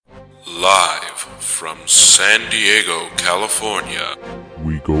Live from San Diego, California.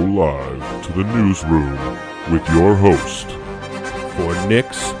 We go live to the newsroom with your host for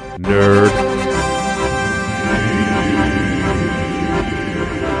Nick's Nerd.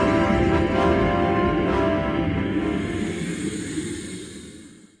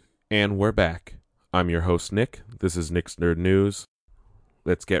 And we're back. I'm your host, Nick. This is Nick's Nerd News.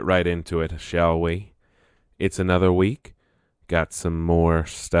 Let's get right into it, shall we? It's another week. Got some more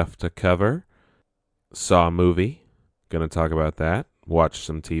stuff to cover. Saw a movie. Gonna talk about that. Watched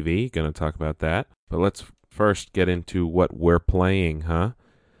some TV. Gonna talk about that. But let's first get into what we're playing, huh?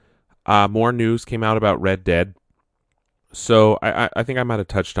 More news came out about Red Dead. So I think I might have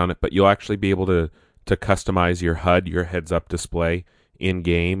touched on it, but you'll actually be able to customize your HUD, your heads-up display,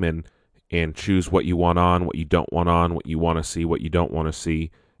 in-game and choose what you want on, what you don't want on, what you want to see, what you don't want to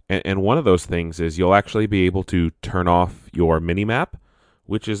see. And one of those things is you'll actually be able to turn off your minimap,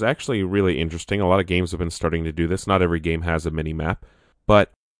 which is actually really interesting. A lot of games have been starting to do this. Not every game has a minimap.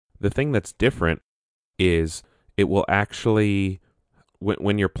 But the thing that's different is it will actually,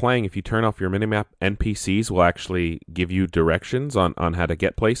 when you're playing, if you turn off your minimap, NPCs will actually give you directions on how to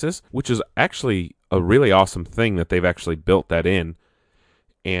get places, which is actually a really awesome thing that they've actually built that in.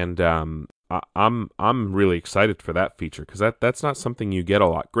 And I'm really excited for that feature because that's not something you get a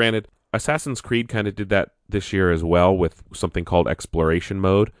lot. Granted, Assassin's Creed kind of did that this year as well with something called Exploration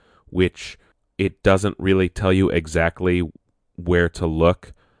Mode, which it doesn't really tell you exactly where to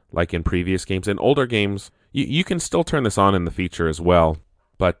look like in previous games. In older games, you can still turn this on in the feature as well,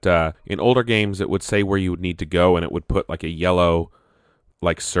 but in older games it would say where you would need to go and it would put like a yellow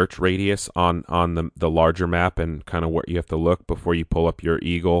like search radius on the larger map and kind of where you have to look before you pull up your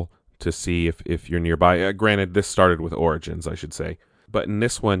Eagle to see if you're nearby. Granted, this started with Origins, I should say. But in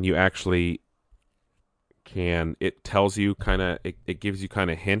this one, you actually can, it tells you kind of, it gives you kind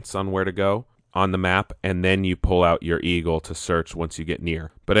of hints on where to go on the map, and then you pull out your Eagle to search once you get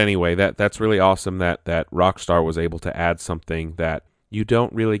near. But anyway, that's really awesome that Rockstar was able to add something that you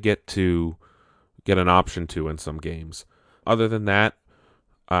don't really get an option to in some games. Other than that,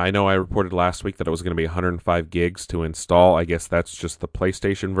 I know I reported last week that it was going to be 105 gigs to install. I guess that's just the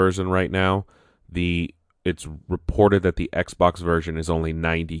PlayStation version right now. It's reported that the Xbox version is only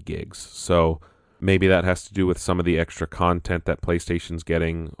 90 gigs. So maybe that has to do with some of the extra content that PlayStation's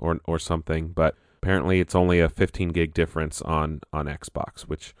getting or something. But apparently it's only a 15 gig difference on Xbox,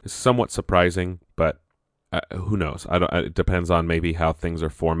 which is somewhat surprising. But who knows? It depends on maybe how things are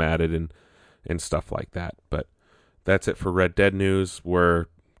formatted and stuff like that. But that's it for Red Dead news. We're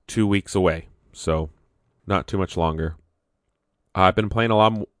 2 weeks away, so not too much longer. I've been playing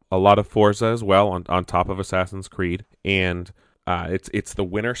a lot of Forza as well on top of Assassin's Creed, and it's the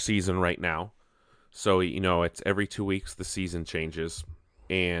winter season right now. So it's every 2 weeks the season changes,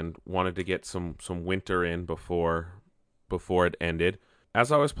 and wanted to get some winter in before it ended.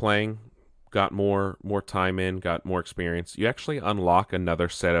 As I was playing, got more time in, got more experience. You actually unlock another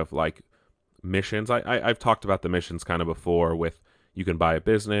set of like missions. I've talked about the missions kind of before with you can buy a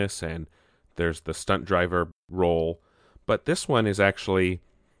business and there's the stunt driver role. But this one is actually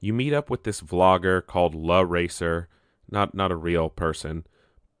you meet up with this vlogger called La Racer, not a real person,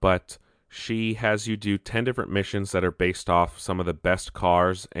 but she has you do 10 different missions that are based off some of the best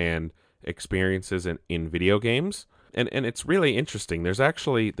cars and experiences in video games. And it's really interesting. There's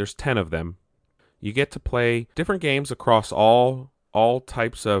 10 of them. You get to play different games across all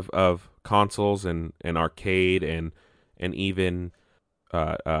types of consoles and arcade and even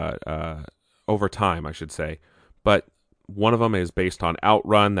over time, I should say. But one of them is based on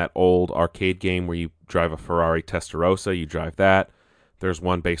Outrun, that old arcade game where you drive a Ferrari Testarossa. You drive that. There's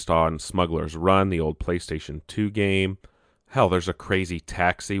one based on Smuggler's Run, the old PlayStation 2 game. Hell, there's a Crazy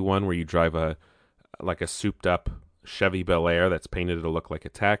Taxi one where you drive a souped up Chevy Bel Air that's painted to look like a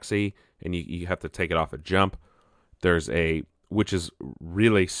taxi, and you have to take it off a jump. There's which is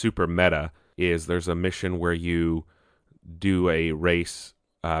really super meta, there's a mission where you do a race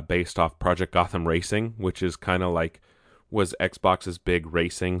based off Project Gotham Racing, which is kind of like was Xbox's big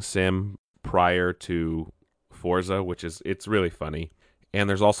racing sim prior to Forza, it's really funny. And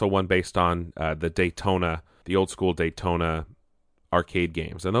there's also one based on the old school Daytona arcade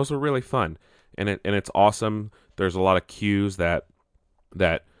games, and those are really fun. And it's awesome. There's a lot of cues that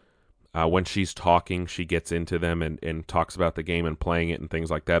when she's talking, she gets into them and talks about the game and playing it and things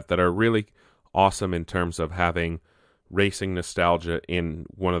like that are really awesome in terms of having racing nostalgia in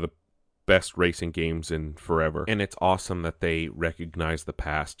one of the best racing games in forever. And it's awesome that they recognize the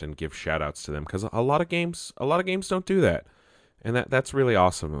past and give shout outs to them, because a lot of games don't do that. And that's really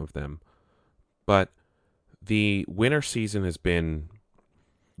awesome of them. But the winter season has been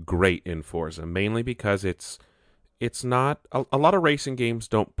great in Forza, mainly because it's not a lot of racing games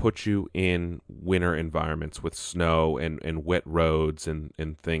don't put you in winter environments with snow and wet roads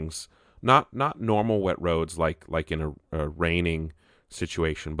and things. Not normal wet roads like in a raining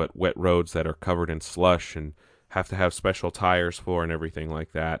situation, but wet roads that are covered in slush and have to have special tires for and everything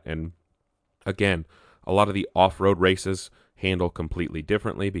like that. And again, a lot of the off-road races handle completely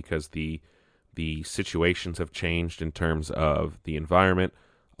differently because the situations have changed in terms of the environment.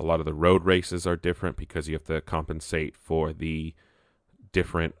 A lot of the road races are different because you have to compensate for the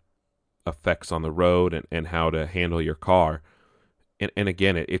different effects on the road and how to handle your car. And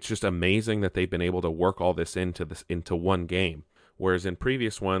again, it's just amazing that they've been able to work all this into one game. Whereas in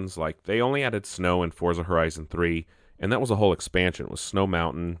previous ones, like they only added snow in Forza Horizon 3, and that was a whole expansion. It was Snow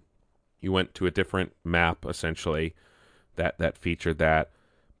Mountain. You went to a different map, essentially, that featured that.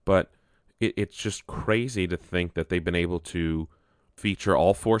 But it's just crazy to think that they've been able to feature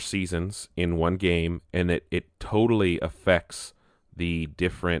all 4 seasons in one game, and it totally affects the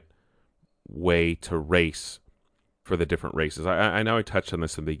different way to race for the different races. I know I touched on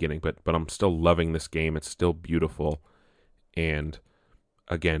this in the beginning, but I'm still loving this game. It's still beautiful. And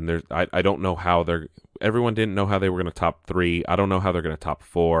again, I don't know how everyone didn't know how they were going to top 3. I don't know how they're going to top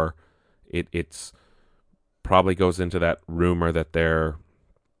 4. It's probably goes into that rumor that they're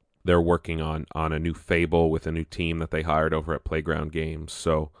working on a new Fable with a new team that they hired over at Playground Games.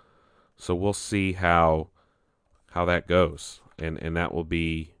 So we'll see how that goes, and that will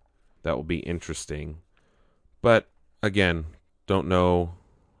be interesting. But again, don't know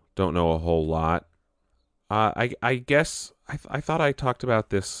a whole lot. I guess I thought I talked about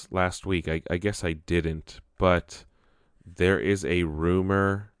this last week. I guess I didn't, but there is a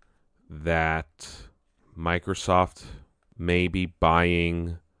rumor that Microsoft may be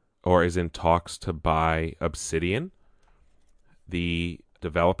buying or is in talks to buy Obsidian, the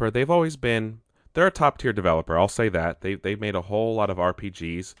developer. They're a top tier developer. I'll say that. They've made a whole lot of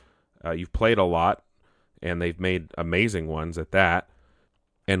RPGs. You've played a lot, and they've made amazing ones at that.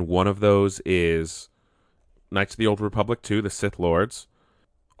 And one of those is Knights of the Old Republic 2, The Sith Lords.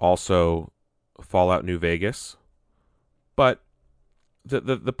 Also, Fallout New Vegas. But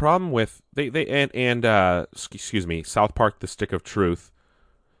the problem with South Park: The Stick of Truth.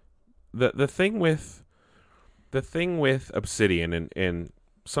 The thing with Obsidian, and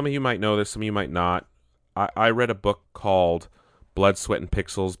some of you might know this, some of you might not. I read a book called Blood, Sweat, and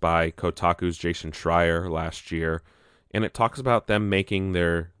Pixels by Kotaku's Jason Schreier last year, and it talks about them making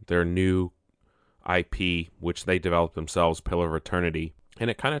their new IP, which they developed themselves, Pillar of Eternity, and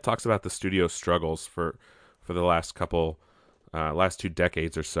it kind of talks about the studio's struggles for the last 2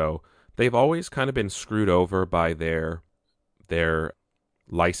 decades or so. They've always kind of been screwed over by their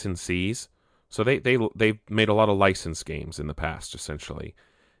licensees. So they've made a lot of licensed games in the past, essentially,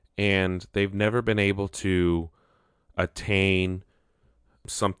 and they've never been able to attain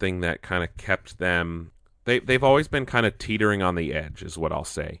something that kind of kept them. They've always been kind of teetering on the edge, is what I'll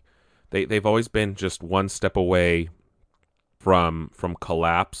say. They've always been just one step away from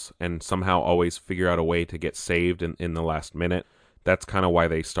collapse, and somehow always figure out a way to get saved in the last minute. That's kind of why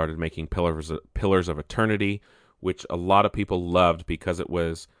they started making Pillars of Eternity, which a lot of people loved because it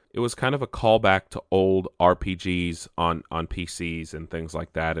was kind of a callback to old RPGs on PCs and things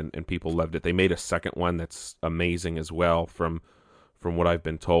like that, and people loved it. They made a second one that's amazing as well from what I've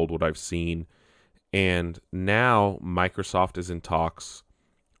been told, what I've seen. And now Microsoft is in talks,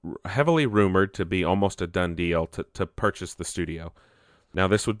 heavily rumored to be almost a done deal, to purchase the studio. Now,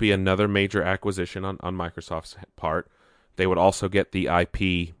 this would be another major acquisition on Microsoft's part. They would also get the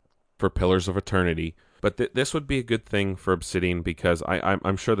IP for Pillars of Eternity. But this would be a good thing for Obsidian because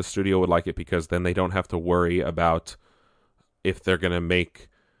I'm sure the studio would like it, because then they don't have to worry about if they're going to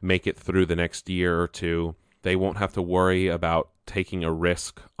make it through the next year or two. They won't have to worry about taking a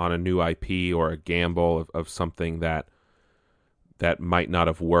risk on a new IP or a gamble of something that might not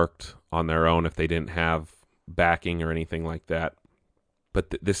have worked on their own if they didn't have backing or anything like that.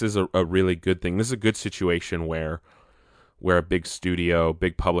 But this is a really good thing. This is a good situation where a big studio,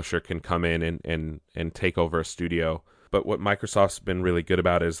 big publisher can come in and take over a studio. But what Microsoft's been really good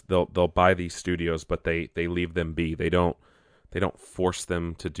about is they'll buy these studios, but they leave them be. They don't force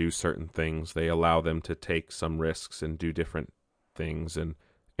them to do certain things. They allow them to take some risks and do different things, and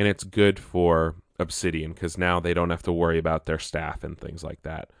it's good for Obsidian because now they don't have to worry about their staff and things like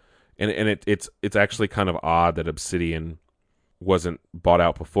that. And it's actually kind of odd that Obsidian wasn't bought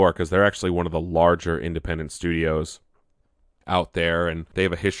out before, because they're actually one of the larger independent studios out there, and they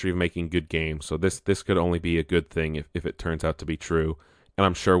have a history of making good games. So this could only be a good thing if it turns out to be true. And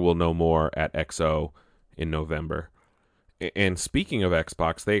I'm sure we'll know more at XO in November. And speaking of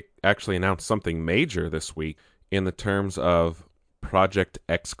Xbox, they actually announced something major this week in the terms of Project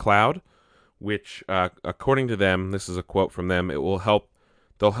xCloud, which, according to them, this is a quote from them, they'll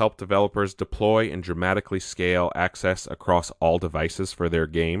help developers deploy and dramatically scale access across all devices for their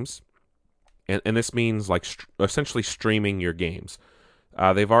games. And this means like essentially streaming your games.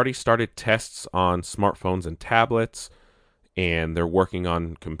 They've already started tests on smartphones and tablets, and they're working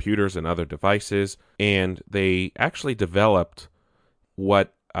on computers and other devices. And they actually developed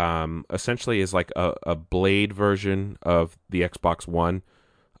what essentially is like a Blade version of the Xbox One.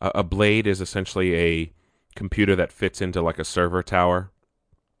 A Blade is essentially a computer that fits into like a server tower.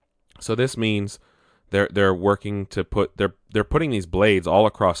 So this means they're working to they're putting these blades all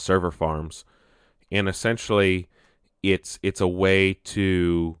across server farms, and essentially it's a way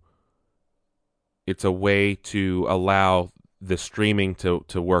to allow the streaming to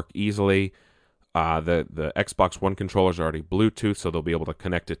work easily. The Xbox One controllers are already Bluetooth, so they'll be able to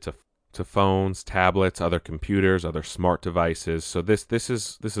connect it to phones, tablets, other computers, other smart devices. So this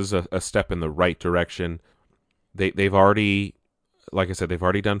is a step in the right direction. They've already, like I said, they've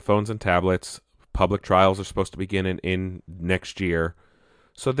already done phones and tablets. Public trials are supposed to begin in next year.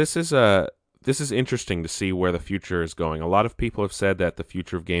 So this is interesting to see where the future is going. A lot of people have said that the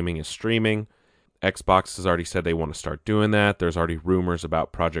future of gaming is streaming. Xbox has already said they want to start doing that. There's already rumors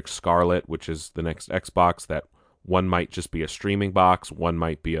about Project Scarlet, which is the next Xbox, that one might just be a streaming box, one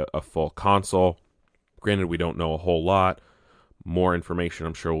might be a full console. Granted, we don't know a whole lot. More information,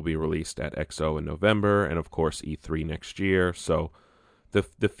 I'm sure, will be released at XO in November, and of course E3 next year. So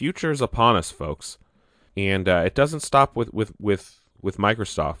the future is upon us, folks. And it doesn't stop with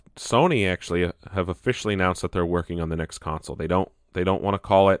Microsoft. Sony actually have officially announced that they're working on the next console. They don't want to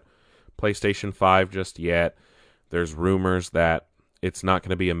call it PlayStation 5 just yet. There's rumors that it's not going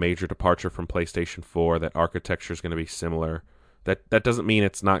to be a major departure from PlayStation 4, that architecture is going to be similar. That doesn't mean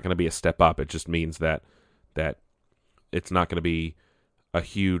it's not going to be a step up. It just means that it's not going to be a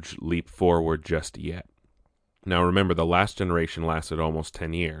huge leap forward just yet. Now remember, the last generation lasted almost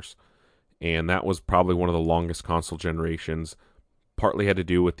 10 years, and that was probably one of the longest console generations. Partly had to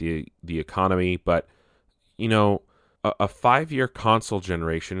do with the economy, but you know, a 5-year console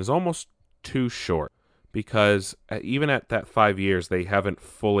generation is almost too short, because even at that 5 years, they haven't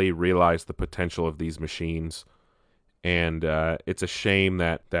fully realized the potential of these machines. And it's a shame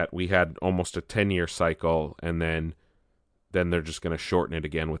that we had almost a 10-year cycle, and then they're just going to shorten it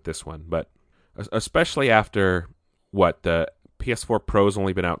again with this one. But especially after, the PS4 Pro's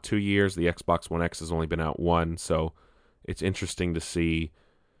only been out 2 years, the Xbox One X has only been out 1, so it's interesting to see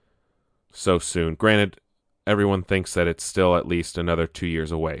so soon. Granted, everyone thinks that it's still at least another 2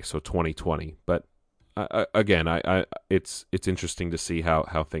 years away, so 2020. But again, it's interesting to see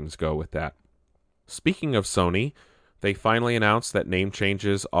how things go with that. Speaking of Sony, they finally announced that name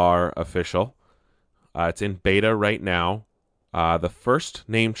changes are official. It's in beta right now. The first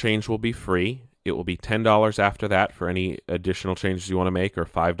name change will be free. It will be $10 after that for any additional changes you want to make, or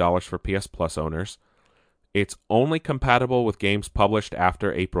 $5 for PS Plus owners. It's only compatible with games published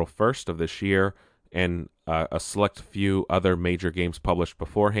after April 1st of this year, and a select few other major games published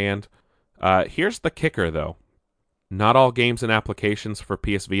beforehand. Here's the kicker, though. Not all games and applications for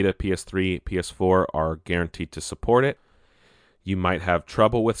PS Vita, PS3, PS4 are guaranteed to support it. You might have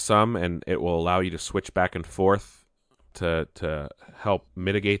trouble with some, and it will allow you to switch back and forth to help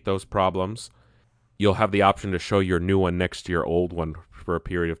mitigate those problems. You'll have the option to show your new one next to your old one for a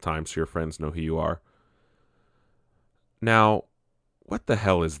period of time so your friends know who you are. Now, what the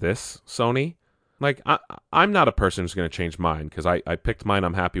hell is this, Sony? Like, I'm not a person who's going to change mine, because I picked mine,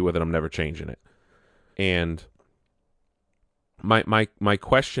 I'm happy with it, I'm never changing it. And my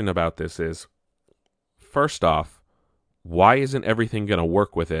question about this is, first off, why isn't everything going to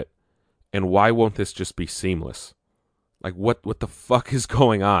work with it? And why won't this just be seamless? Like, what the fuck is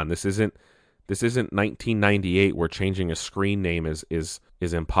going on? This isn't 1998 where changing a screen name is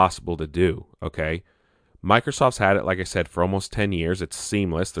impossible to do, okay? Microsoft's had it, like I said, for almost 10 years. It's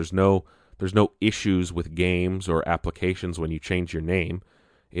seamless. There's no issues with games or applications when you change your name.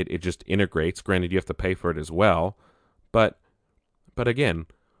 It just integrates. Granted, you have to pay for it as well. But again,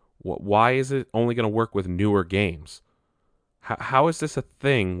 why is it only going to work with newer games? How is this a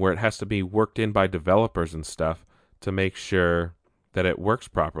thing where it has to be worked in by developers and stuff to make sure that it works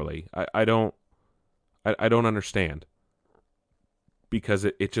properly? I don't understand, because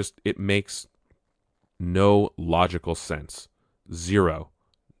it makes no logical sense. Zero.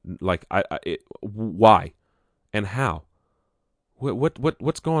 Like, why and how?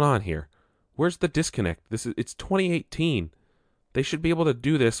 What's going on here? Where's the disconnect? It's 2018. They should be able to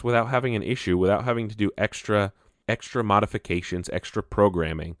do this without having an issue, without having to do extra extra modifications, extra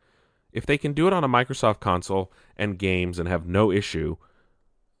programming. If they can do it on a Microsoft console and games and have no issue,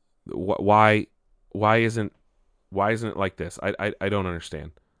 why isn't it like this? I don't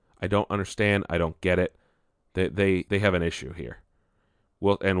understand. I don't understand. I don't get it. They have an issue here.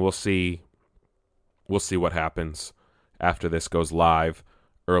 We'll see what happens after this goes live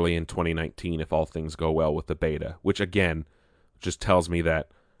early in 2019 if all things go well with the beta, which again just tells me that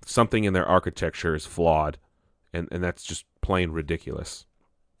something in their architecture is flawed, and that's just plain ridiculous.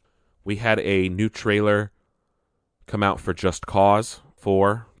 We had a new trailer come out for Just Cause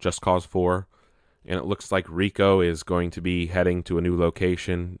 4, and it looks like Rico is going to be heading to a new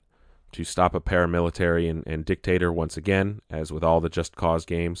location to stop a paramilitary and dictator once again, as with all the Just Cause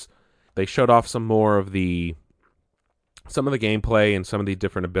games. They showed off some of the gameplay and some of the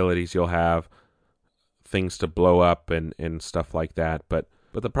different abilities you'll have, things to blow up and stuff like that. But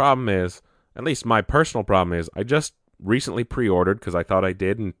the problem is, at least my personal problem is, I just recently pre-ordered because I thought I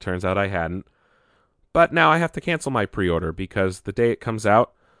did, and it turns out I hadn't. But now I have to cancel my pre-order because the day it comes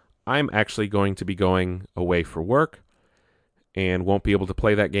out, I'm actually going to be going away for work and won't be able to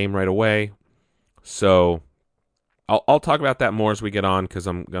play that game right away. So I'll talk about that more as we get on, because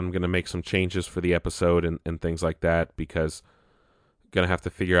I'm going to make some changes for the episode and things like that, because I'm going to have to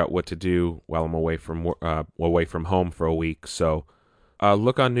figure out what to do while I'm away from home for a week. So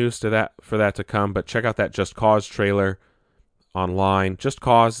look on news for that to come, but check out that Just Cause trailer online. Just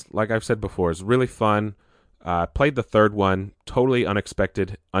Cause, like I've said before, is really fun. Played the third one, totally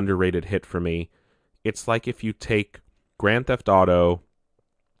unexpected, underrated hit for me. It's like if you take Grand Theft Auto,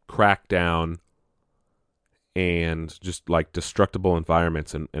 Crackdown, and just like destructible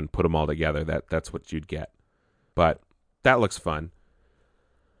environments and put them all together. That's what you'd get. But that looks fun.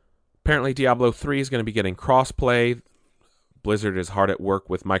 Apparently Diablo 3 is going to be getting crossplay. Blizzard is hard at work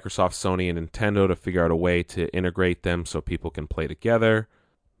with Microsoft, Sony, and Nintendo to figure out a way to integrate them so people can play together.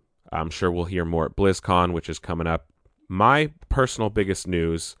 I'm sure we'll hear more at BlizzCon, which is coming up. My personal biggest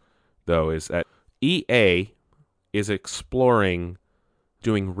news, though, is that EA is exploring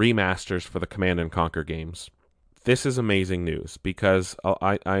doing remasters for the Command & Conquer games. This is amazing news, because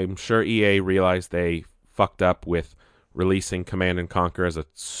I'm sure EA realized they fucked up with releasing Command & Conquer as a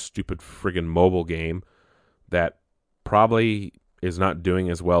stupid friggin' mobile game that probably is not doing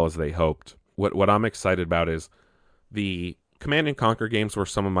as well as they hoped. What I'm excited about is the Command & Conquer games were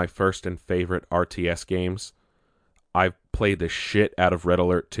some of my first and favorite RTS games. I've played the shit out of Red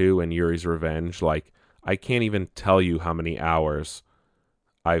Alert 2 and Yuri's Revenge. Like, I can't even tell you how many hours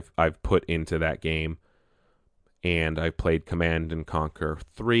I've put into that game. And I played Command & Conquer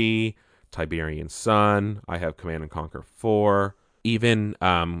 3, Tiberian Sun. I have Command & Conquer 4. Even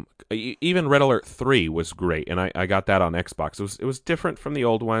Red Alert 3 was great, and I got that on Xbox. It was different from the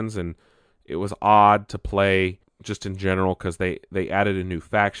old ones, and it was odd to play just in general because they added a new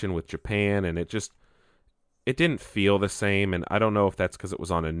faction with Japan, and it didn't feel the same. And I don't know if that's because it was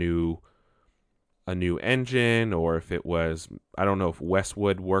on a new engine, or if it was, I don't know if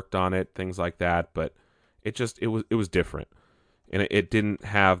Westwood worked on it, things like that. But it was different, and it didn't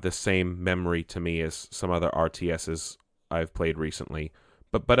have the same memory to me as some other RTSs I've played recently.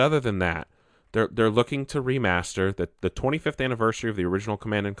 But other than that, they're looking to remaster the 25th anniversary of the original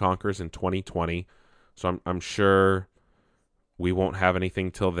Command & Conquer's in 2020. So I'm sure we won't have anything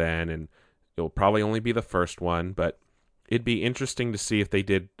till then, and it'll probably only be the first one. But it'd be interesting to see if they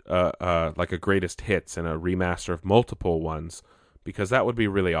did like a greatest hits and a remaster of multiple ones, because that would be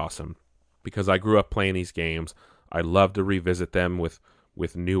really awesome. Because I grew up playing these games, I love to revisit them with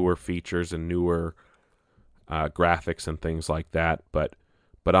newer features and newer graphics and things like that. But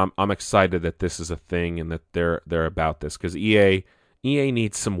I'm excited that this is a thing and that they're about this, because EA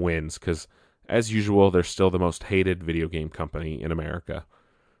needs some wins, because as usual they're still the most hated video game company in America.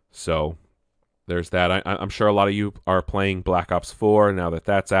 So there's that. I'm sure a lot of you are playing Black Ops 4 now that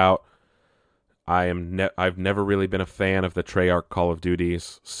that's out. I've never really been a fan of the Treyarch Call of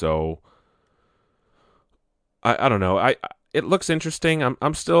Duties, so I don't know. It looks interesting.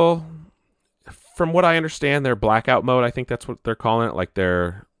 I'm still, from what I understand, their Blackout mode, I think that's what they're calling it. Like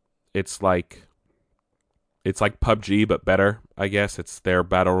it's like PUBG but better. I guess it's their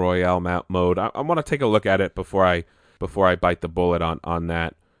battle royale mode. I want to take a look at it before I bite the bullet on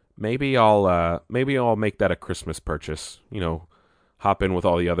that. Maybe I'll make that a Christmas purchase. Hop in with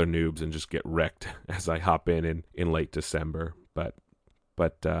all the other noobs and just get wrecked as I hop in late December. But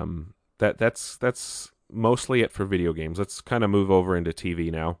that's mostly it for video games. Let's kind of move over into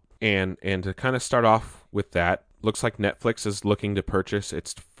TV now. And to kind of start off with that, looks like Netflix is looking to purchase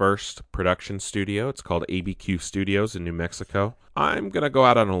its first production studio. It's called ABQ Studios in New Mexico. I'm going to go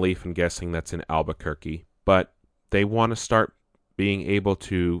out on a leaf and guessing that's in Albuquerque. But they want to start being able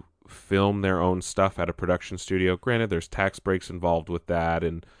to film their own stuff at a production studio. Granted, there's tax breaks involved with that,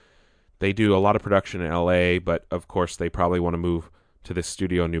 and they do a lot of production in LA, but of course they probably want to move to this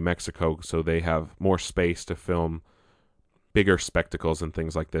studio in New Mexico so they have more space to film bigger spectacles and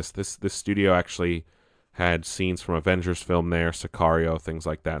things like this. This studio actually had scenes from Avengers film there, Sicario, things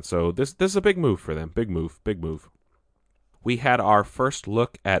like that. So this is a big move for them. Big move. We had our first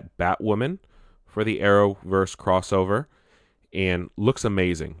look at Batwoman for the Arrowverse crossover, and looks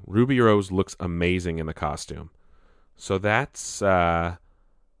amazing. Ruby Rose looks amazing in the costume. So that's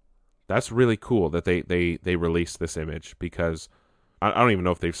really cool that they released this image, because I don't even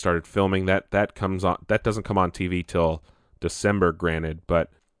know if they've started filming. That doesn't come on TV till December, granted,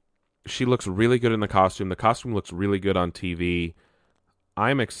 but she looks really good in the costume. The costume looks really good on TV.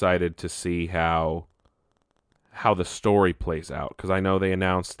 I'm excited to see how the story plays out, because I know they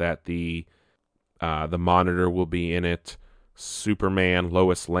announced that the Monitor will be in it, Superman,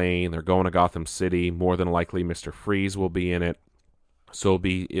 Lois Lane, they're going to Gotham City, more than likely Mr. Freeze will be in it. So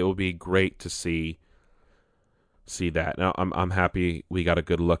it'll be great to see that. Now I'm happy we got a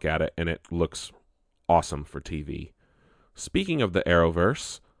good look at it, and it looks awesome for TV. Speaking of the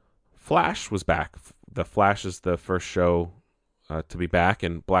Arrowverse, Flash was back. The Flash is the first show to be back,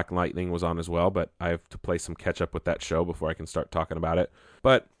 and Black Lightning was on as well, but I have to play some catch up with that show before I can start talking about it.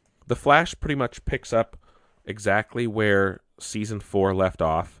 But the Flash pretty much picks up exactly where season 4 left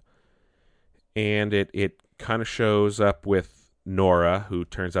off, and it kind of shows up with Nora, who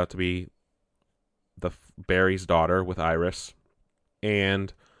turns out to be Barry's daughter with Iris,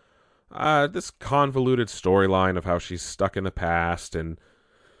 and this convoluted storyline of how she's stuck in the past and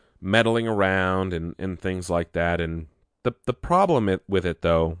meddling around and things like that. And the problem with it,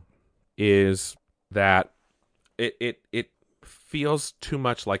 though, is that it feels too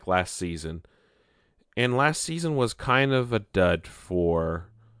much like last season. And last season was kind of a dud for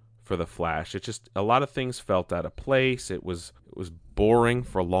the Flash. It just, a lot of things felt out of place. It was boring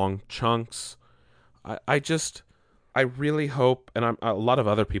for long chunks. I really hope, and a lot of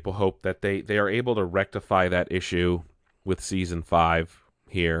other people hope, that they are able to rectify that issue with season 5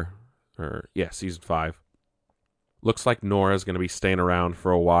 here. Season 5. Looks like Nora's going to be staying around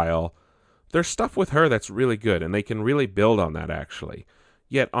for a while. There's stuff with her that's really good, and they can really build on that, actually.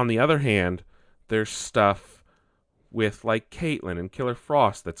 Yet, on the other hand, there's stuff with, like, Caitlin and Killer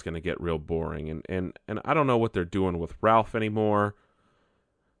Frost that's going to get real boring. And I don't know what they're doing with Ralph anymore.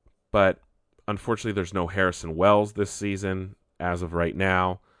 But, unfortunately, there's no Harrison Wells this season, as of right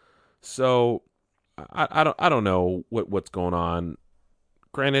now. So, I don't know what's going on.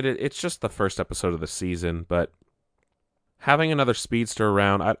 Granted, it's just the first episode of the season, but having another speedster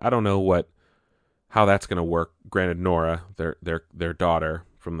around, I don't know how that's going to work. Granted, Nora, their daughter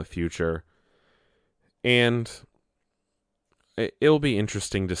from the future, and it'll be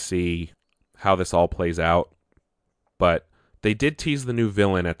interesting to see how this all plays out. But they did tease the new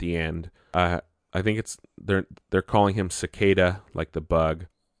villain at the end. I think they're calling him Cicada, like the bug.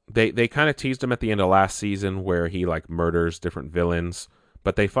 They kind of teased him at the end of last season, where he like murders different villains.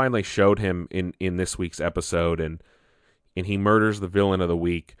 But they finally showed him in this week's episode, and he murders the villain of the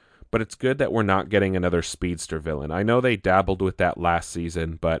week. But it's good that we're not getting another speedster villain. I know they dabbled with that last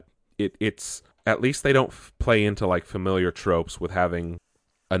season, but it's at least they don't play into like familiar tropes with having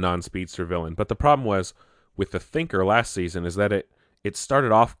a non-speedster villain. But the problem was with the Thinker last season is that it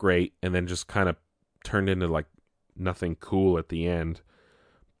started off great and then just kind of turned into like nothing cool at the end.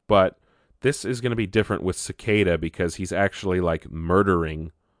 But this is going to be different with Cicada, because he's actually like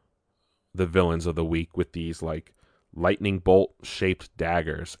murdering the villains of the week with these like lightning bolt shaped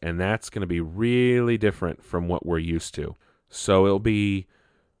daggers, and that's going to be really different from what we're used to. So it'll be,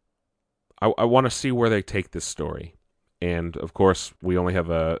 I want to see where they take this story. And of course, we only have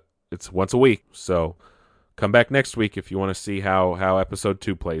it's once a week, so come back next week if you want to see how episode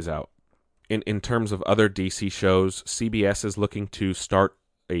 2 plays out. In terms of other DC shows, CBS is looking to start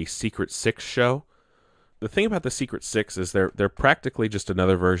a Secret Six show. The thing about the Secret Six is they're practically just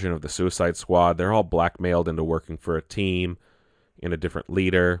another version of the Suicide Squad. They're all blackmailed into working for a team and a different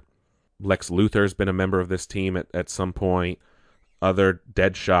leader. Lex Luthor's been a member of this team at some point. Other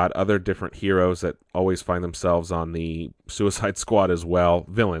Deadshot, other different heroes that always find themselves on the Suicide Squad as well.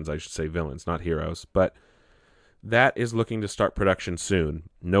 Villains, I should say villains, not heroes. But that is looking to start production soon.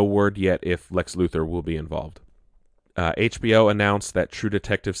 No word yet if Lex Luthor will be involved. HBO announced that True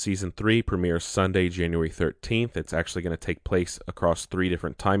Detective Season 3 premieres Sunday, January 13th. It's actually going to take place across 3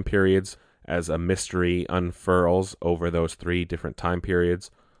 different time periods as a mystery unfurls over those 3 different time periods.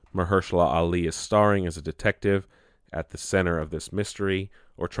 Mahershala Ali is starring as a detective at the center of this mystery,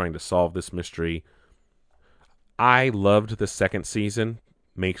 or trying to solve this mystery. I loved the second season,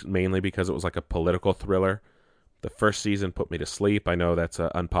 mainly because it was like a political thriller. The first season put me to sleep. I know that's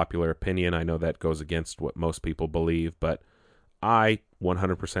an unpopular opinion. I know that goes against what most people believe, but I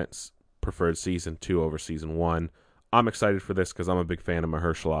 100% preferred season 2 over season 1. I'm excited for this because I'm a big fan of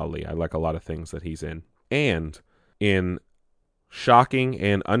Mahershala Ali. I like a lot of things that he's in. And in shocking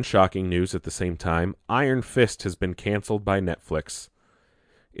and unshocking news at the same time, Iron Fist has been canceled by Netflix.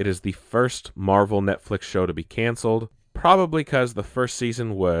 It is the first Marvel Netflix show to be canceled, probably because the first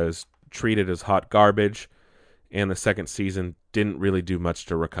season was treated as hot garbage, and the second season didn't really do much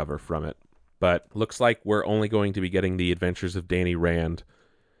to recover from it. But looks like we're only going to be getting the adventures of Danny Rand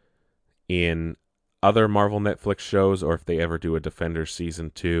in other Marvel Netflix shows, or if they ever do a Defenders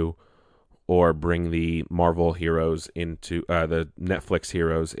season 2, or bring the Marvel heroes into the Netflix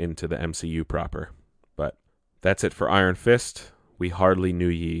heroes into the MCU proper. But that's it for Iron Fist. We hardly knew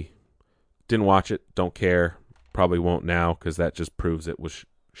ye. Didn't watch it, don't care, probably won't now, because that just proves it was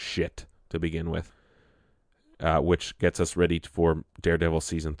shit to begin with. Which gets us ready for Daredevil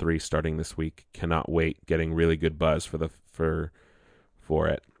season 3 starting this week. Cannot wait. Getting really good buzz for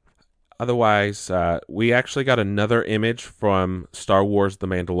it. Otherwise, we actually got another image from Star Wars The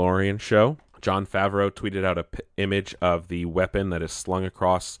Mandalorian show. Jon Favreau tweeted out an image of the weapon that is slung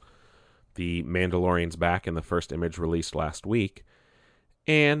across the Mandalorian's back in the first image released last week.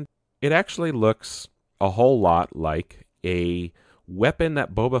 And it actually looks a whole lot like a weapon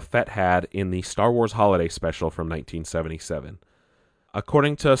that Boba Fett had in the Star Wars Holiday Special from 1977.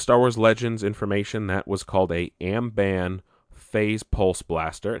 According to Star Wars Legends information, that was called a Amban Phase Pulse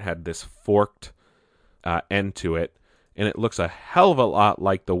Blaster. It had this forked end to it, and it looks a hell of a lot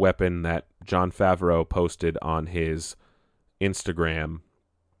like the weapon that Jon Favreau posted on his Instagram.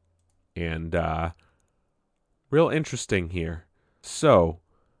 And real interesting here. So,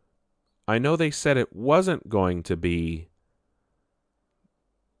 I know they said it wasn't going to be...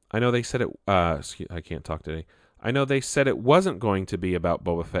 I know they said it... I can't talk today. I know they said it wasn't going to be about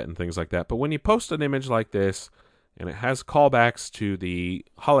Boba Fett and things like that, but when you post an image like this, and it has callbacks to the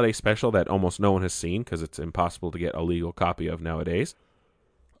holiday special that almost no one has seen, because it's impossible to get a legal copy of nowadays,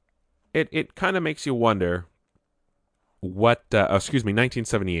 it kind of makes you wonder what...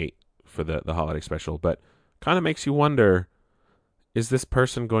 1978 for the holiday special, but kind of makes you wonder, is this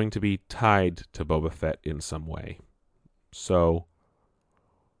person going to be tied to Boba Fett in some way? So...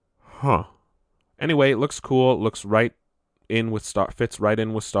 Anyway, it looks cool. It looks fits right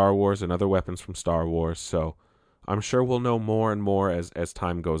in with Star Wars and other weapons from Star Wars. So I'm sure we'll know more and more as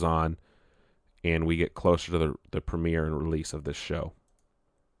time goes on and we get closer to the premiere and release of this show.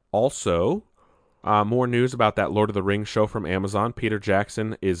 Also, more news about that Lord of the Rings show from Amazon. Peter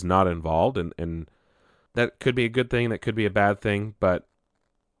Jackson is not involved, and that could be a good thing. That could be a bad thing. But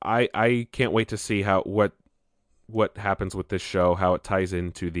I can't wait to see what happens with this show, how it ties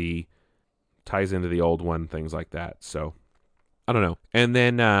into the old one, things like that. So, I don't know. And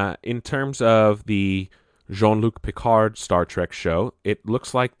then in terms of the Jean-Luc Picard Star Trek show, it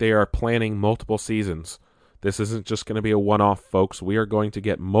looks like they are planning multiple seasons. This isn't just going to be a one-off, folks. We are going to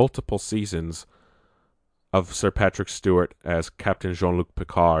get multiple seasons of Sir Patrick Stewart as Captain Jean-Luc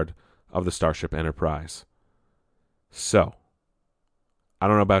Picard of the Starship Enterprise. So, I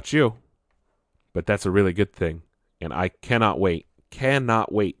don't know about you, but that's a really good thing. And I cannot wait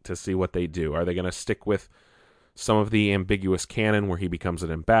to see what they do. Are they going to stick with some of the ambiguous canon where he becomes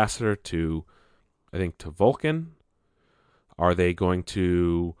an ambassador to Vulcan? Are they going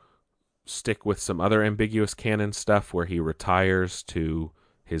to stick with some other ambiguous canon stuff where he retires to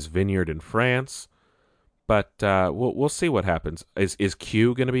his vineyard in France? But we'll see what happens. Is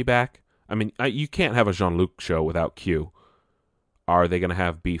Q going to be back? I mean, you can't have a Jean-Luc show without Q. Are they going to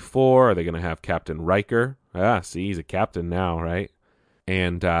have B4? Are they going to have Captain Riker? See, he's a captain now, right?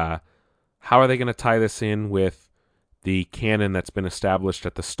 And how are they going to tie this in with the canon that's been established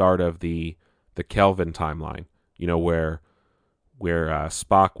at the start of the Kelvin timeline? You know, where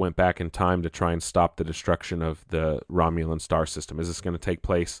Spock went back in time to try and stop the destruction of the Romulan star system. Is this going to take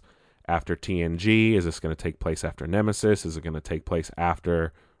place after TNG? Is this going to take place after Nemesis? Is it going to take place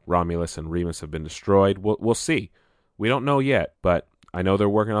after Romulus and Remus have been destroyed? We'll see. We don't know yet, but I know they're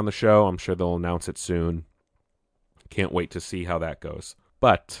working on the show. I'm sure they'll announce it soon. Can't wait to see how that goes.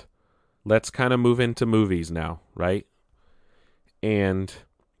 But let's kind of move into movies now, right? And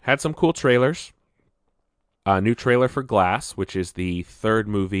had some cool trailers. A new trailer for Glass, which is the third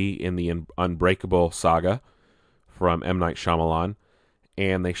movie in the Unbreakable saga from M. Night Shyamalan.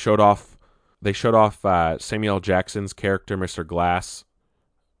 And they showed off Samuel L. Jackson's character, Mr. Glass,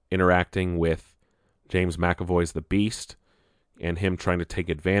 interacting with James McAvoy's The Beast, and him trying to take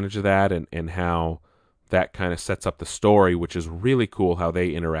advantage of that, and how that kind of sets up the story, which is really cool how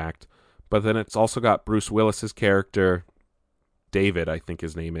they interact. But then it's also got Bruce Willis's character, David, I think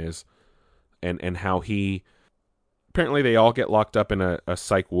his name is, and how he... Apparently they all get locked up in a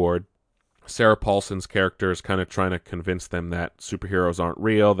psych ward. Sarah Paulson's character is kind of trying to convince them that superheroes aren't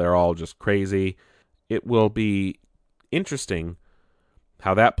real. They're all just crazy. It will be interesting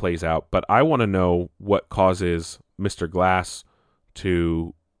how that plays out, but I want to know what causes Mr. Glass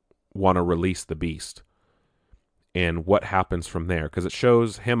to want to release the Beast and what happens from there, because it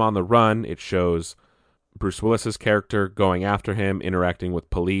shows him on the run. It shows Bruce Willis's character going after him, interacting with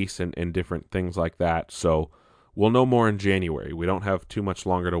police and different things like that. So we'll know more in January. We don't have too much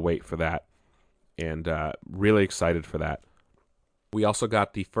longer to wait for that, and really excited for that. We also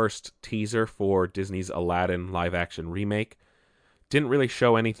got the first teaser for Disney's Aladdin live-action remake. Didn't really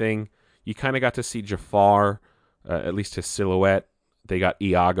show anything. You kind of got to see Jafar, at least his silhouette. They got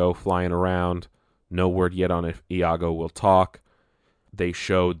Iago flying around. No word yet on if Iago will talk. They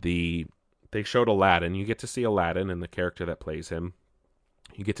showed Aladdin. You get to see Aladdin and the character that plays him.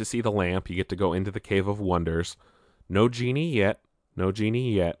 You get to see the lamp. You get to go into the Cave of Wonders. No genie yet.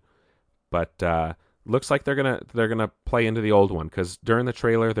 But looks like they're gonna play into the old one, because during the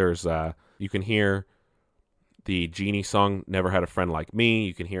trailer there's you can hear the genie song "Never Had a Friend Like Me."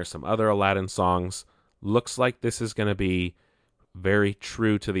 You can hear some other Aladdin songs. Looks like this is gonna be very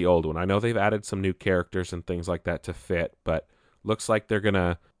true to the old one. I know they've added some new characters and things like that to fit, but looks like they're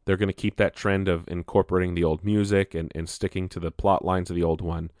gonna keep that trend of incorporating the old music and sticking to the plot lines of the old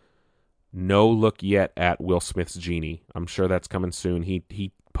one. No look yet at Will Smith's genie. I'm sure that's coming soon.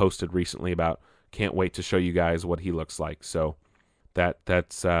 He posted recently about can't wait to show you guys what he looks like. So that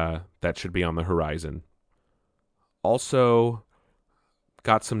should be on the horizon. Also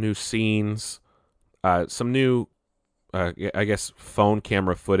got some new scenes, some new I guess phone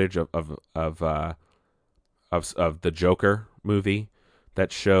camera footage of the Joker movie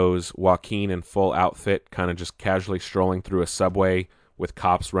that shows Joaquin in full outfit, kind of just casually strolling through a subway with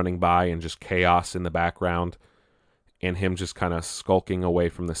cops running by and just chaos in the background, and him just kind of skulking away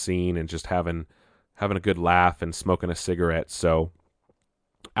from the scene and just having a good laugh and smoking a cigarette. So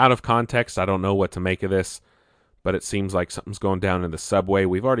out of context, I don't know what to make of this, but it seems like something's going down in the subway.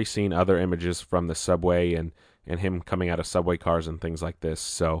 We've already seen other images from the subway and him coming out of subway cars and things like this.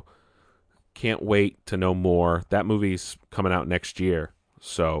 So can't wait to know more. That movie's coming out next year,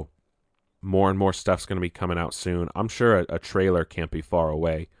 so more and more stuff's going to be coming out soon. I'm sure a trailer can't be far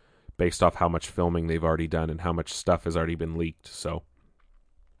away based off how much filming they've already done and how much stuff has already been leaked. So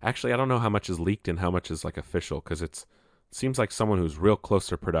actually, I don't know how much is leaked and how much is like official, because it seems like someone who's real close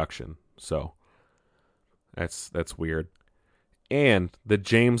to production. So that's weird. And the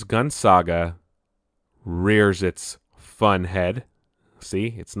James Gunn saga rears its fun head.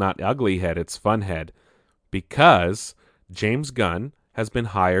 See, it's not ugly head, it's fun head, because James Gunn has been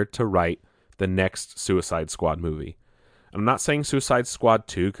hired to write the next Suicide Squad movie. I'm not saying Suicide Squad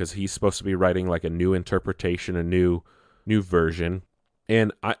 2, because he's supposed to be writing like a new interpretation, a new version.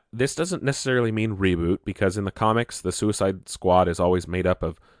 And this doesn't necessarily mean reboot, because in the comics, the Suicide Squad is always made up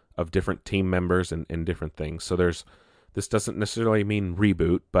of different team members and different things. So this doesn't necessarily mean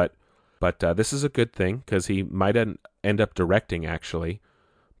reboot, but this is a good thing, because he might end up directing, actually.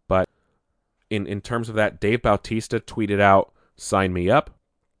 But in terms of that, Dave Bautista tweeted out, "Sign me up."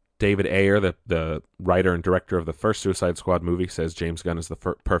 David Ayer, the writer and director of the first Suicide Squad movie, says James Gunn is the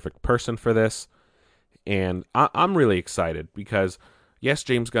perfect person for this. And I'm really excited, because yes,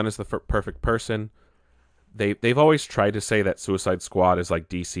 James Gunn is the perfect person. They've always tried to say that Suicide Squad is like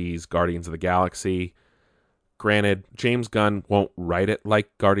DC's Guardians of the Galaxy. Granted, James Gunn won't write it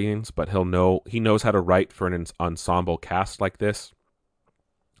like Guardians, but he knows how to write for an ensemble cast like this.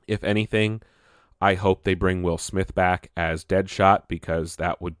 If anything, I hope they bring Will Smith back as Deadshot, because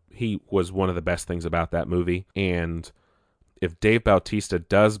he was one of the best things about that movie. And if Dave Bautista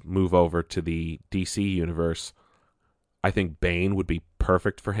does move over to the DC universe, I think Bane would be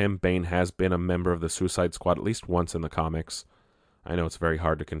perfect for him. Bane has been a member of the Suicide Squad at least once in the comics. I know it's very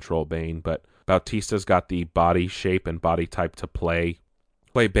hard to control Bane, but Bautista's got the body shape and body type to play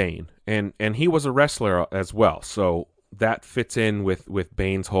Bane. And he was a wrestler as well, so that fits in with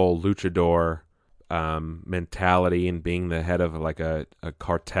Bane's whole luchador mentality and being the head of like a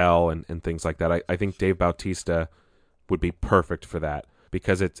cartel and things like that. I think Dave Bautista would be perfect for that,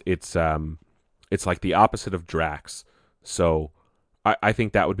 because it's like the opposite of Drax. So I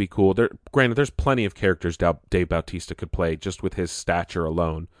think that would be cool. Granted, there's plenty of characters Dave Bautista could play just with his stature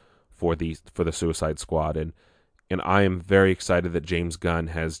alone for the Suicide Squad, and I am very excited that James Gunn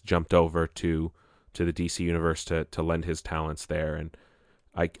has jumped over to the DC universe to lend his talents there. And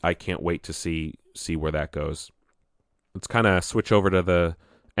I can't wait to see where that goes. Let's kind of switch over to the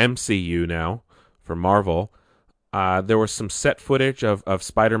MCU now for Marvel. There was some set footage of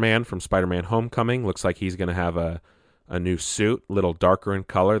Spider-Man from Spider-Man Homecoming. Looks like he's going to have a new suit, a little darker in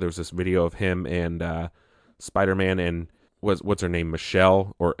color. There was this video of him and Spider-Man and what's her name,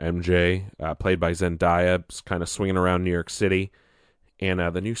 Michelle or MJ, played by Zendaya, kind of swinging around New York City. And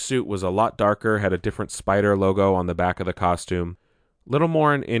the new suit was a lot darker, had a different spider logo on the back of the costume. Little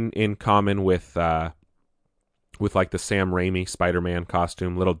more in common with like the Sam Raimi Spider-Man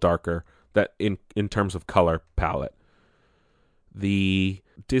costume, a little darker that in terms of color palette. The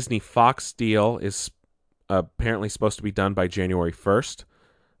Disney Fox deal is apparently supposed to be done by January 1st.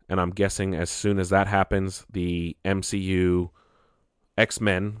 And I'm guessing as soon as that happens, the MCU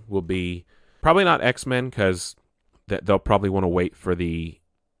X-Men will be... Probably not X-Men, because they'll probably want to wait for the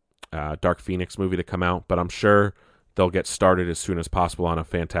Dark Phoenix movie to come out. But I'm sure they'll get started as soon as possible on a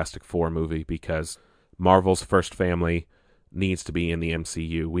Fantastic Four movie, because Marvel's first family needs to be in the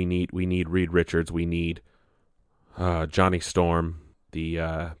MCU. We need Reed Richards. We need Johnny Storm,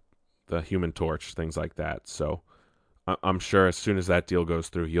 the Human Torch, things like that. So... I'm sure as soon as that deal goes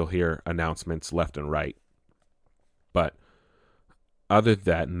through, you'll hear announcements left and right. But other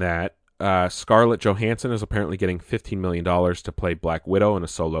than that, Scarlett Johansson is apparently getting $15 million to play Black Widow in a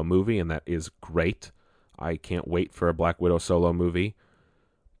solo movie, and that is great. I can't wait for a Black Widow solo movie.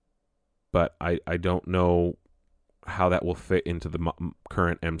 But I don't know how that will fit into the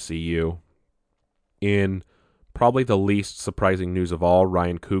current MCU. In probably the least surprising news of all,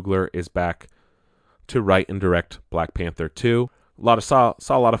 Ryan Coogler is back to write and direct Black Panther 2. Saw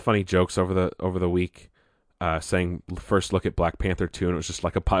a lot of funny jokes over the week, saying first look at Black Panther 2 and it was just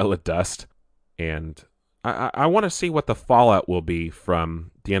like a pile of dust. And I want to see what the fallout will be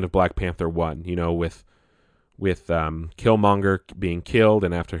from the end of Black Panther 1. You know, with Killmonger being killed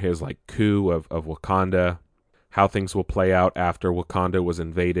and after his like coup of Wakanda, how things will play out after Wakanda was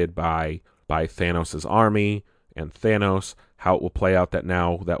invaded by Thanos' army and Thanos. How it will play out that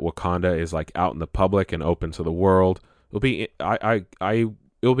now that Wakanda is like out in the public and open to the world. It'll be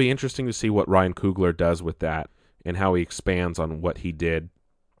it'll be interesting to see what Ryan Coogler does with that and how he expands on what he did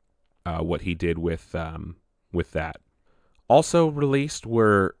with that. Also released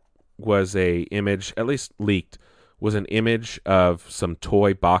was a image, at least leaked, was an image of some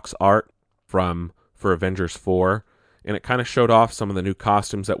toy box art for Avengers 4, and it kind of showed off some of the new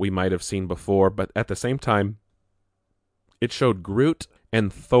costumes that we might have seen before, but at the same time it showed Groot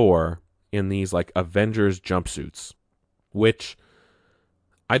and Thor in these like Avengers jumpsuits, which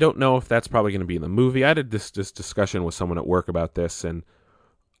I don't know if that's probably going to be in the movie. I had this discussion with someone at work about this, and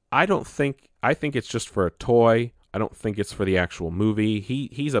I think it's just for a toy. I don't think it's for the actual movie.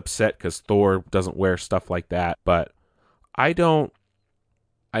 He's upset because Thor doesn't wear stuff like that, but I don't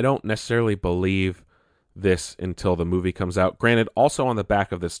necessarily believe this until the movie comes out. Granted, also on the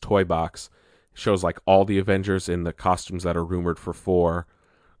back of this toy box shows like all the Avengers in the costumes that are rumored for 4,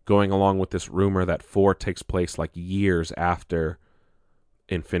 going along with this rumor that 4 takes place like years after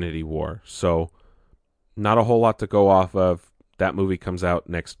Infinity War. So not a whole lot to go off of. That movie comes out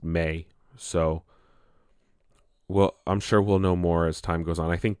next May. So I'm sure we'll know more as time goes on.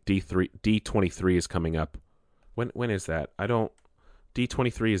 I think D23 is coming up. When is that?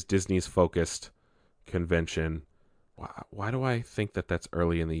 D23 is Disney's focused convention. Why do I think that that's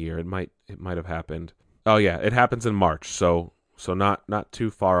early in the year? It might have happened. Oh yeah, it happens in March. So not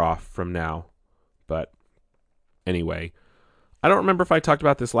too far off from now. But anyway, I don't remember if I talked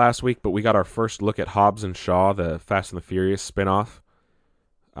about this last week, but we got our first look at Hobbs and Shaw, the Fast and the Furious spinoff,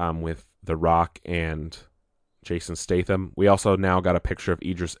 with The Rock and Jason Statham. We also now got a picture of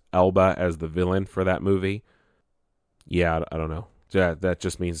Idris Elba as the villain for that movie. Yeah, I don't know. Yeah, that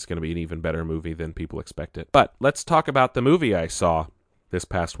just means it's going to be an even better movie than people expected. But let's talk about the movie I saw this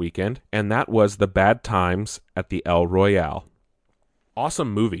past weekend, and that was The Bad Times at the El Royale.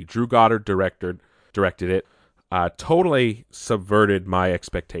 Awesome movie. Drew Goddard directed it. Totally subverted my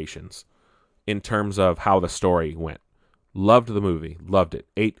expectations in terms of how the story went. Loved the movie. Loved it.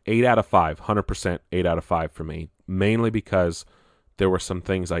 8 out of 5. 100% 8 out of 5 for me. Mainly because there were some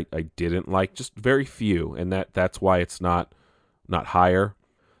things I didn't like. Just very few. And that's why it's not higher.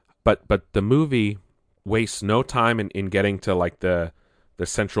 But the movie wastes no time in getting to like the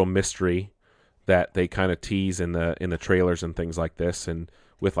central mystery that they kind of tease in the trailers and things like this, and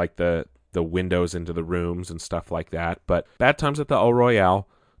with like the windows into the rooms and stuff like that. But Bad Times at the El Royale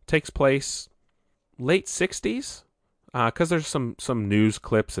takes place late 60s, because there's some news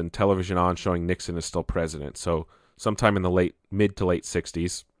clips and television on showing Nixon is still president. So sometime in the mid to late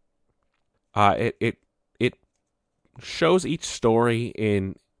 60s. It shows each story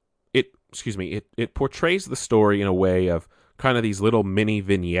in it. Excuse me. It portrays the story in a way of kind of these little mini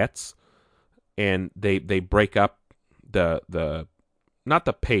vignettes, and they break up the not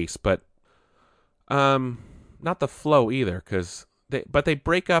the pace, but not the flow either, because they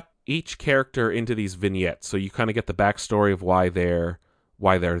break up each character into these vignettes, so you kind of get the backstory of why they're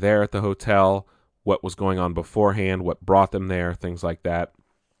there at the hotel, what was going on beforehand, what brought them there, things like that.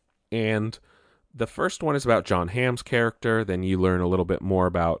 And the first one is about John Hamm's character. Then you learn a little bit more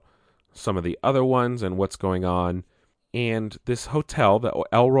about some of the other ones and what's going on. And this hotel, the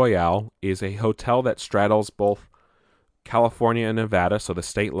El Royale, is a hotel that straddles both California and Nevada, so the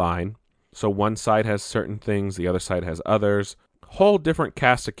state line. So one side has certain things, the other side has others. Whole different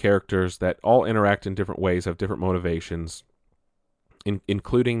cast of characters that all interact in different ways, have different motivations,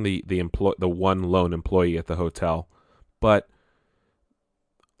 including the one lone employee at the hotel. But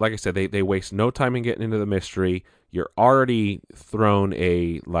like I said, they waste no time in getting into the mystery. You're already thrown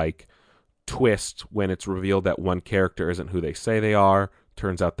a twist when it's revealed that one character isn't who they say they are.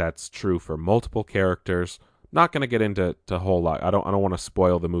 Turns out that's true for multiple characters. Not going to get into a whole lot. I don't want to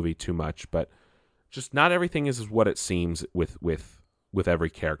spoil the movie too much, but just not everything is what it seems with every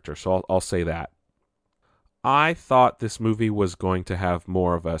character. So I'll say that. I thought this movie was going to have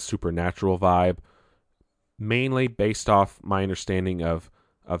more of a supernatural vibe, mainly based off my understanding of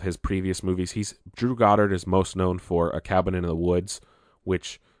his previous movies. Drew Goddard is most known for A Cabin in the Woods,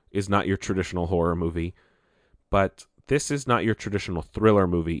 which is not your traditional horror movie, but this is not your traditional thriller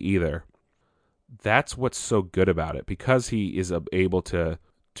movie either. That's what's so good about it, because he is able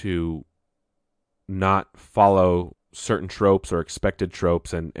to not follow certain tropes or expected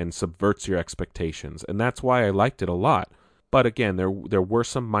tropes and subverts your expectations. And that's why I liked it a lot. But again, there were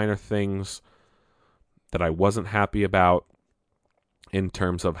some minor things that I wasn't happy about in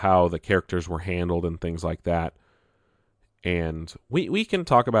terms of how the characters were handled and things like that. And we can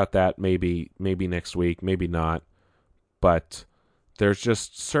talk about that maybe next week, maybe not. But there's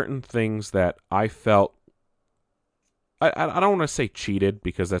just certain things that I felt, I don't want to say cheated,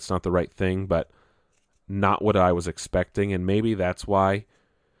 because that's not the right thing, but not what I was expecting. And maybe that's why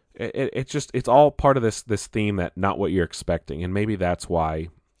it's all part of this theme, that not what you're expecting. And maybe that's why it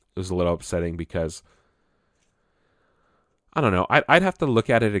was a little upsetting, because I don't know. I'd have to look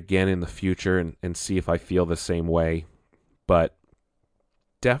at it again in the future and see if I feel the same way. But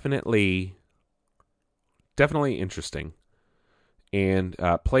definitely interesting. And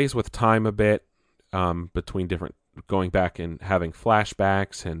plays with time a bit, between different, going back and having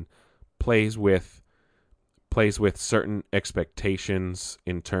flashbacks, and plays with certain expectations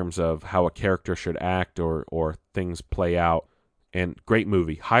in terms of how a character should act or things play out. And great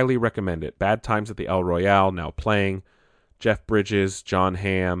movie. Highly recommend it. Bad Times at the El Royale, now playing. Jeff Bridges, John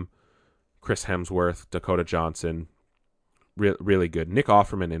Hamm, Chris Hemsworth, Dakota Johnson. Really good. Nick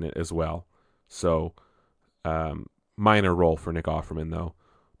Offerman in it as well. So, minor role for Nick Offerman, though.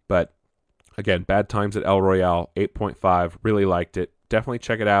 But, again, Bad Times at El Royale, 8.5. Really liked it. Definitely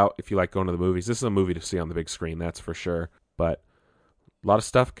check it out if you like going to the movies. This is a movie to see on the big screen, that's for sure. But a lot of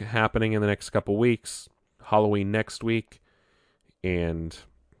stuff happening in the next couple weeks. Halloween next week. And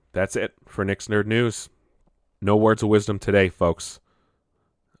that's it for Nick's Nerd News. No words of wisdom today, folks.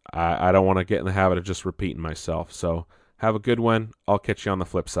 I don't want to get in the habit of just repeating myself. So have a good one. I'll catch you on the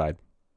flip side.